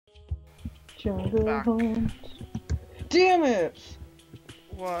Jungle back. Hunt. Damn it!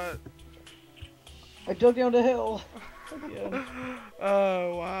 What? I dug down the hill. Again.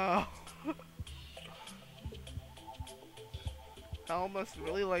 Oh, wow. Hell must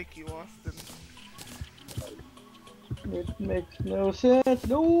really like you, Austin. It makes no sense.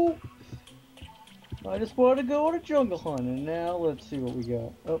 No! I just wanted to go on a jungle hunt, and now let's see what we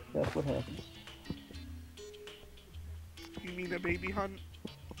got. Oh, that's what happens. You mean a baby hunt?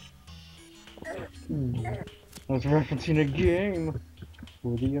 I was referencing a game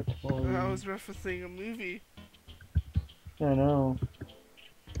for the Atari. I was referencing a movie. I know.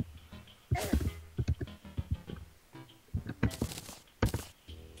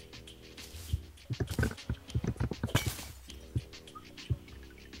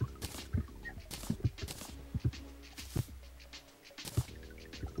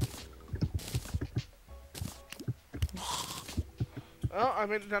 Oh, I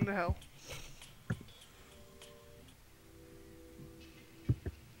made it down the hill.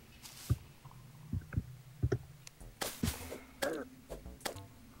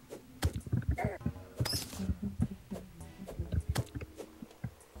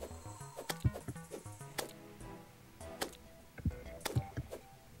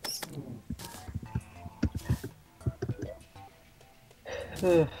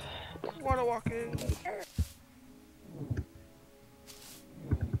 Water walking.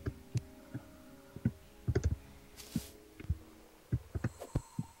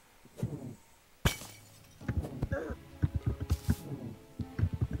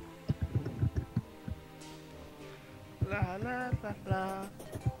 La la la la.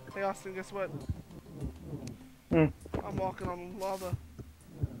 Hey Austin, guess what? I'm walking on lava.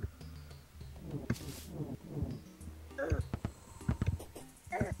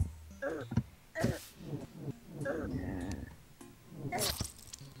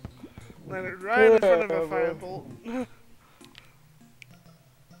 Landed right in front of a firebolt.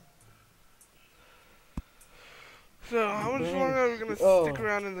 So, how much longer are we gonna stick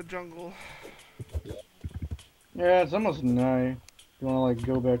around in the jungle? Yeah, it's almost night. You wanna like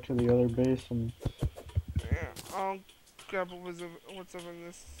go back to the other base and... Yeah, I'll grab what's over in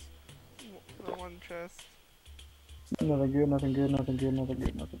this the one chest. Nothing good, nothing good, nothing good, nothing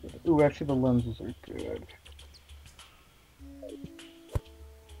good, nothing good. Ooh, actually the lenses are good.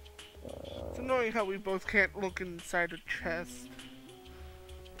 It's annoying how we both can't look inside a chest.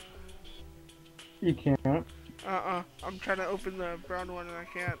 You can't. I'm trying to open the brown one and I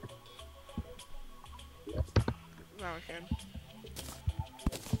can't. Now I can.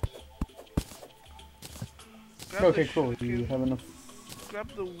 Grab Okay, cool. You have enough.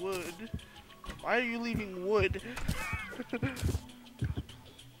 Grab the wood. Why are you leaving wood?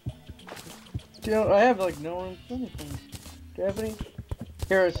 You know, I have like no room for anything. Do you have any?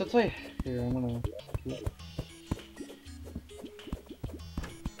 Here, since I... Here, I'm gonna...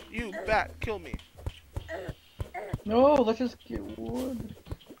 You bat, kill me. No, let's just get wood.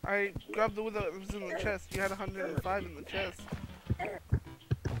 I grabbed the wood that was in the chest. You had 105 in the chest.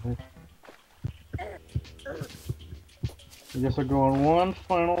 I guess I'll go on one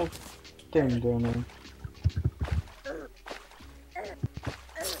final thing down there.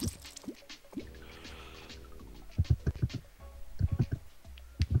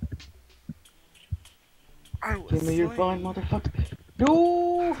 Give me your vine, motherfucker.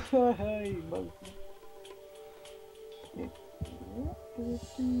 No! Hey,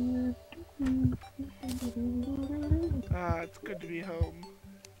 It's good to be home.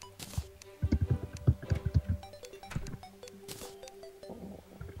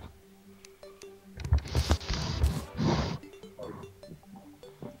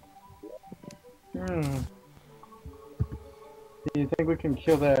 Do you think we can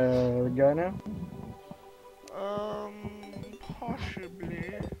kill that guy now?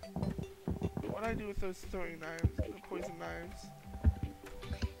 Possibly. What do I do with those throwing knives? The poison knives?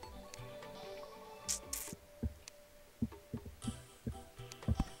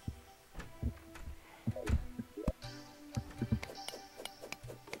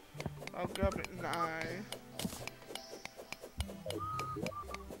 I'll grab it in the eye.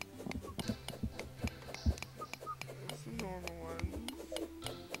 Some normal ones.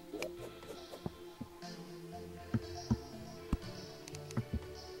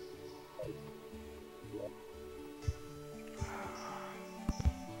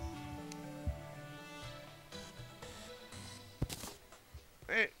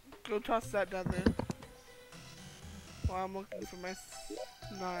 Hey, go toss that down there. While I'm looking for my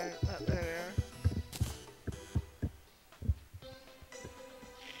knife. There.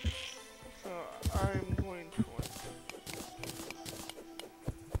 So I'm going to want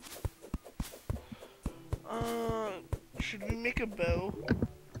Should we make a bow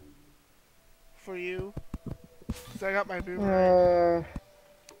for you? Cause I got my boomerang.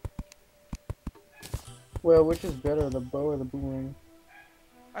 Well, which is better, the bow or the boomerang?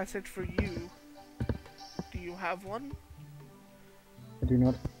 I said for you. Do you have one? I do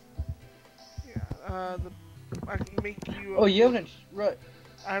not. Yeah. I can make you. Oh, you have an right.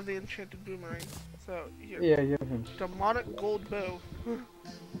 I have the enchanted boomerang. So here. Yeah, you have him. Demonic gold bow.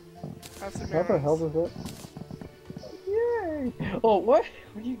 Have some How the hell arrows. does that? Yay! Oh, what?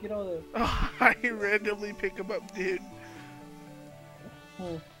 Where do you get all that? Oh, I randomly pick them up, dude.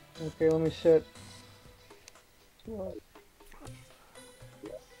 Okay, let me set.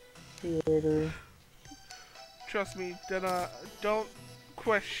 Creator. Trust me, then don't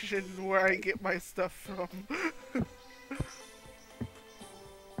question where I get my stuff from.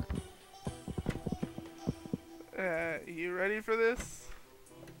 You ready for this?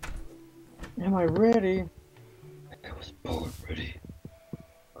 Am I ready? I was born ready.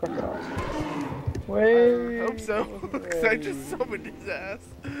 Crocodile. Wait. I hope so, because I just summoned his ass.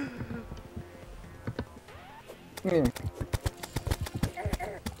 Yeah.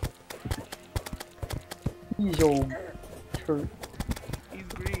 He's old. Hurt. He's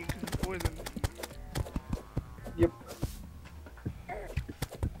green because he's poisoned. Yep.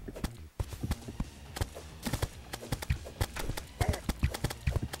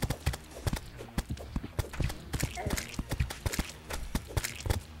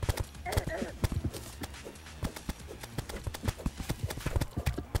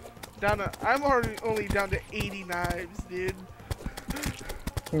 I'm already only down to 80 knives, dude.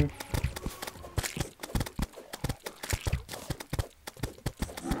 Hmm.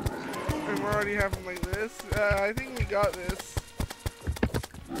 And we're already having like this. I think we got this.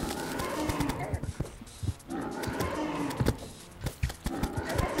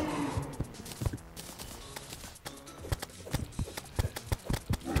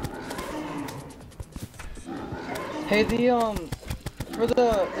 Hey, for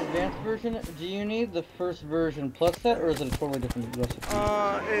the advanced version, do you need the first version plus that, or is it a totally different recipe?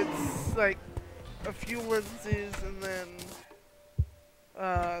 It's like a few lenses and then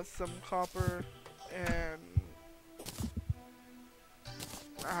some copper and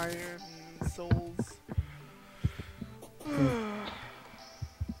iron souls.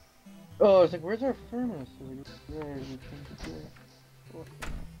 Oh, it's like, where's our furnace?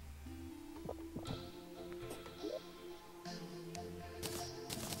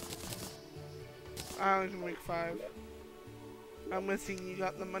 I only can make 5. I'm guessing you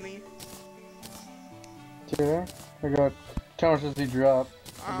got the money. Yeah, I got. How much does he drop?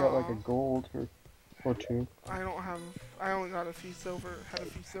 I got like a gold or 2. I don't have. I only got a few silver. Had a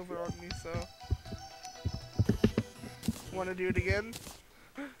few silver on me, so. Want to do it again?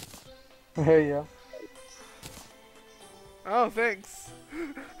 Hey, yeah. Oh, thanks.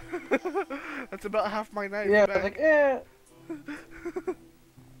 That's about half my knife. Yeah, back. I was like, yeah.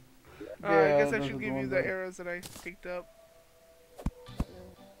 I guess I should give you the arrows that I picked up.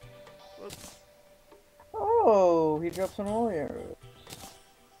 Whoops. Oh, he dropped some more arrows.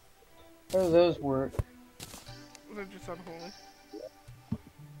 How do those work? They're just unholy.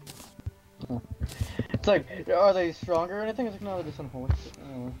 Oh. It's like, are they stronger or anything? It's like, no, they're just unholy.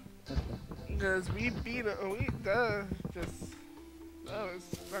 Oh, okay. Because we beat it. Oh, that was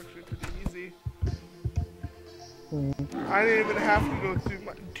actually pretty easy. I didn't even have to go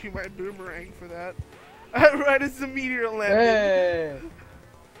through my boomerang for that. Right as the meteor landed. Hey!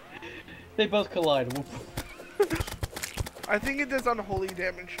 They both collide. I think it does unholy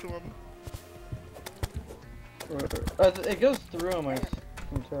damage to him. It goes through him, I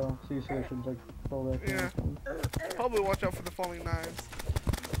can tell. So you say I should like pull that. Yeah. Probably watch out for the falling knives.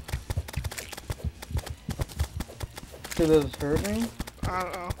 Do those hurt me? I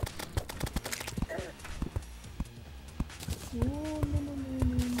don't know.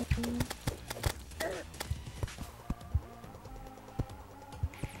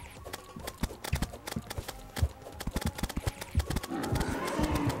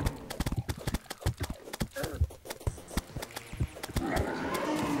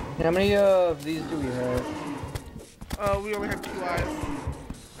 How many of these do we have? We only have 2 eyes.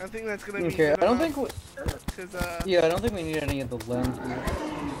 I think that's gonna be okay. good I don't enough. think. Cause, yeah, I don't think we need any of the lens.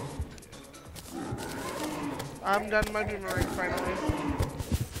 I'm done my boomerang finally.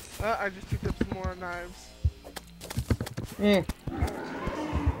 I just picked up some more knives. Yeah.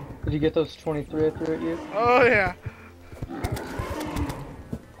 Did you get those 23 I threw at you? Oh yeah.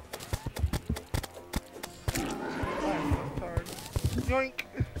 Yoink.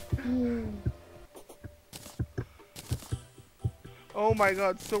 Oh my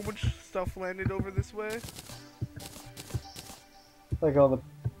god, so much stuff landed over this way. Like all the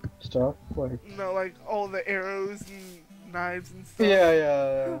stuff, like. No, like all the arrows and knives and stuff.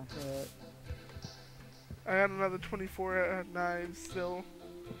 Yeah. I had another 24 knives still.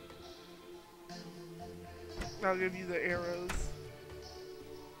 I'll give you the arrows.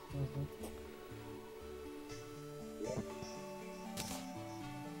 Mhm.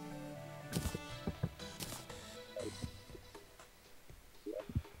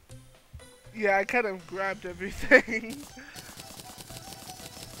 Yeah, I kind of grabbed everything.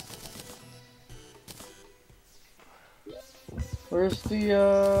 Where's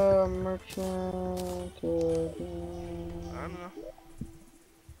the merchant? I don't know.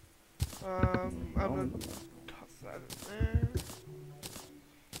 I'm gonna toss that in there.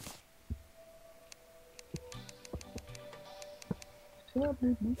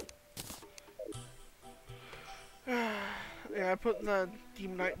 Yeah, I put the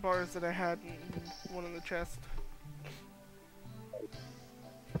Demonite bars that I had in one of the chests.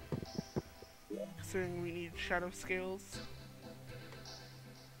 Considering we need shadow scales.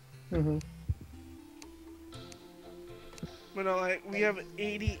 But no, like, we have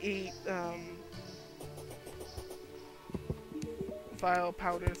 88 vial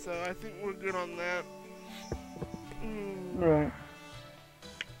powder, so I think we're good on that. Right.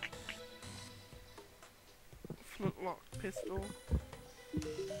 Flintlock pistol.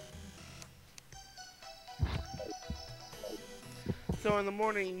 So in the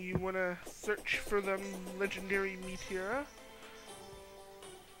morning, you want to search for them legendary meteora.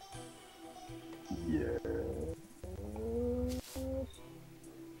 Yeah.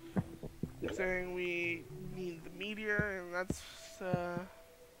 Saying we need the meteor, and that's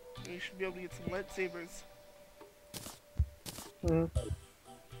we should be able to get some lightsabers.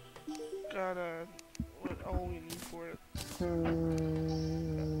 Got what all we need for it?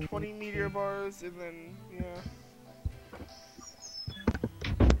 20 meteor bars, and then yeah.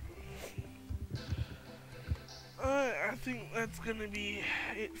 I think that's gonna be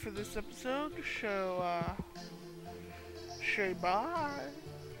it for this episode. So, say bye.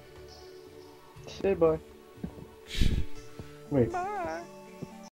 Say bye. Wait. Bye.